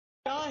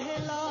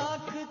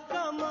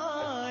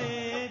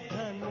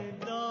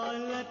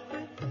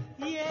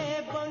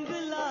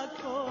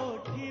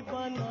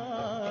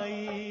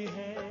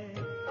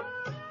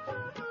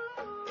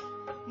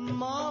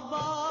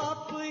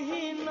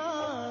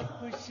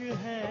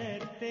है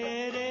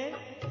तेरे,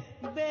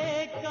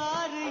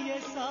 बेकार ये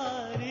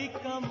सारी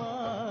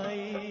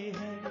कमाई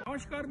है।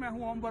 नमस्कार, मैं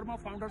हूं ओम वर्मा,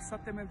 फाउंडर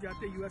सत्यमेव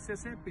जाते यूएसए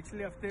से।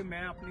 पिछले हफ्ते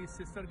मैं अपनी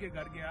सिस्टर के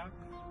घर गया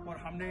और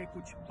हमने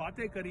कुछ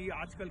बातें करी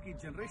आजकल की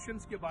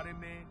जनरेशन्स के बारे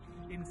में,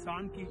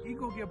 इंसान की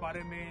ईगो के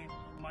बारे में,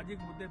 सामाजिक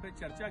मुद्दे पे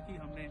चर्चा की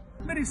हमने।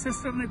 मेरी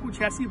सिस्टर ने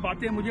कुछ ऐसी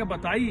बातें मुझे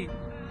बताई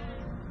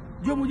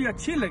जो मुझे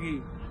अच्छी लगी।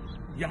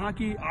 यहाँ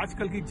की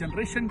आजकल की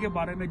जनरेशन के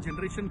बारे में,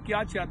 जनरेशन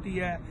क्या चाहती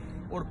है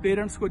और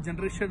पेरेंट्स को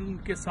जनरेशन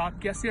के साथ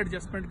कैसे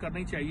एडजस्टमेंट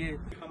करनी चाहिए।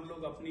 हम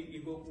लोग अपनी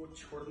ईगो को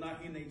छोड़ना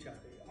ही नहीं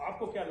चाहते।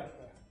 आपको क्या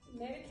लगता है?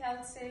 मेरे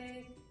ख्याल से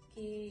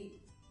कि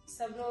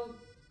सब लोग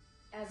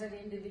एज एन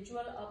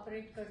इंडिविजुअल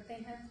ऑपरेट करते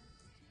हैं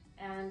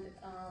एंड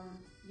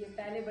ये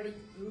पहले बड़ी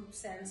ग्रुप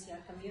सेंस या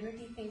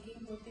कम्युनिटी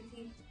थिंकिंग होती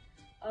थी।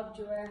 अब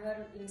जो है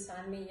हर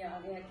इंसान में ये आ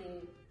गया कि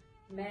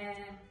मैं,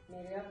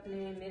 मेरे अपने,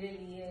 मेरे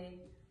लिए,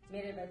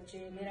 मेरे बच्चे,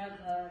 मेरा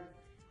घर,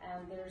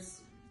 and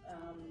theirs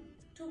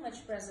too much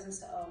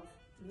presence of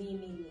me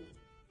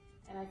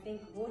and I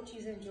think वो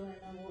चीजें जो है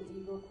ना वो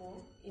ईगो को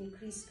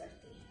इंक्रीज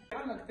करती हैं।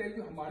 क्या लगता है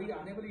जो हमारी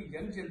आने वाली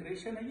यंग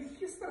जनरेशन है ये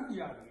किस तरफ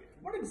जा रही है?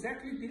 What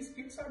exactly these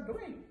kids are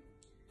doing?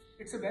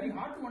 It's very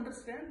hard to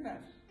understand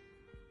them.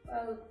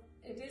 Well,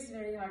 it is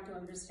very hard to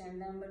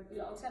understand them, but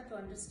we also have to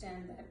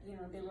understand that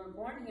they were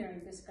born here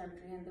in this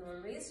country and they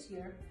were raised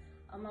here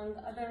among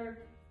other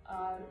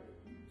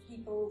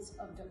peoples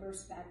of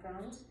diverse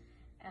backgrounds,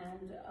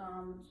 and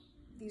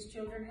these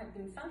children have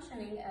been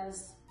functioning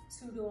as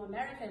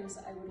pseudo-Americans,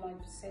 I would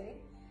like to say.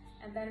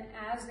 And then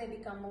as they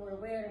become more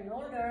aware and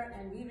older,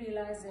 and we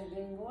realize they're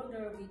getting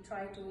older, we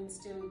try to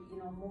instill,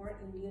 more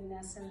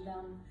Indianness in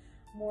them,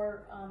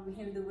 more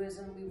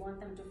Hinduism. We want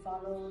them to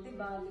follow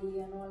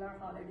Diwali and all our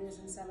holidays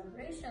and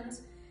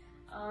celebrations.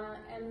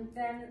 And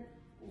then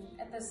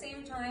at the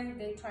same time,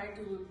 they try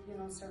to,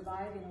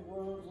 survive in a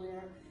world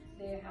where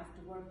they have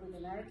to work with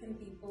American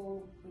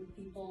people, with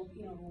people,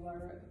 who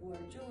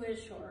are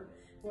Jewish or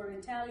who are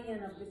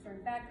Italian, of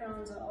different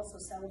backgrounds, or also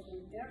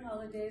celebrate their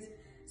holidays.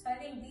 So I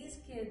think these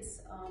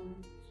kids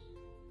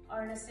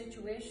are in a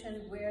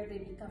situation where they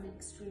become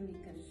extremely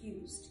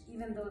confused.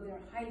 Even though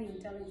they're highly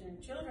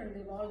intelligent children,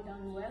 they've all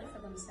done well for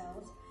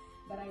themselves,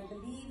 but I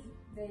believe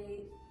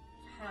they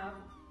have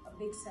a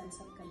big sense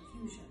of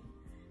confusion.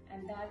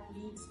 And that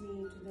leads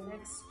me to the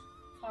next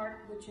part,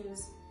 which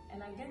is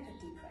an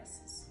identity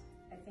crisis.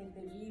 I think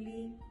they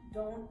really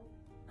don't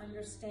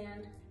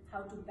understand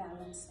how to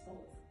balance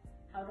both,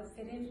 how to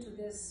fit into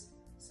this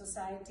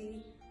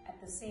society,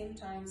 at the same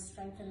time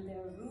strengthen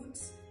their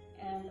roots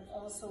and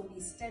also be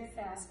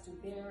steadfast to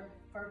their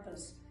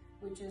purpose,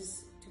 which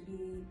is to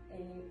be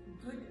a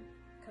good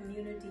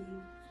community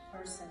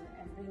person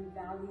and bring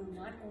value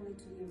not only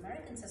to the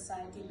American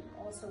society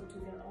but also to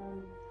their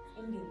own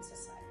Indian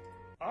society.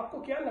 आपको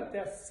क्या लगता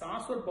है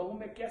सास और बहू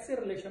में कैसे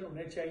relation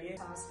होने चाहिए?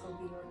 सास को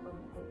भी और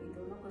बहू को भी,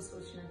 दोनों को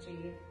सोचना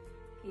चाहिए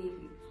कि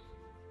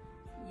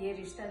ये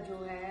रिश्ता जो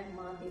है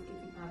माँ बेटी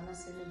की भावना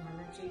से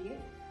निभाना चाहिए।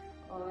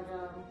 और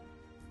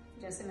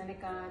जैसे मैंने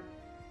कहा,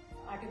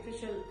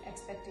 आर्टिफिशियल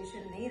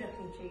एक्सपेक्टेशन नहीं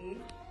रखनी चाहिए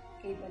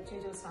कि बच्चे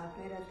जो साथ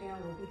में रहते हैं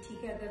वो भी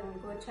ठीक है, अगर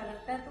उनको अच्छा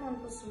लगता है तो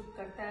उनको सूट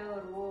करता है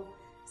और वो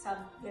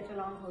सब गेट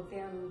अलॉन्ग होते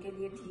हैं, उनके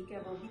लिए ठीक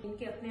है। वो भी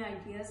इनके अपने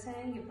आइडियाज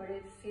हैं, ये बड़े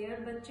फेयर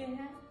बच्चे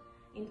हैं,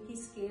 इनकी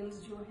स्केल्स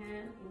जो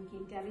हैं, इनकी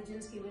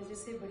इंटेलिजेंस की वजह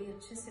से बड़ी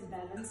अच्छे से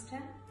बैलेंस्ड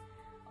हैं।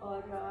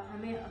 और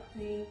हमें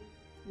अपनी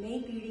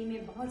नई पीढ़ी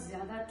में बहुत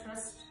ज़्यादा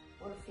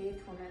ट्रस्ट और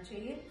फेथ होना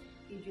चाहिए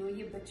कि जो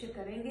ये बच्चे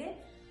करेंगे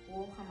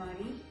वो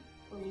हमारी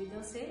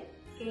उम्मीदों से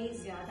कहीं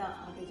ज़्यादा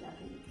आगे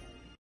जाके निकलेंगे।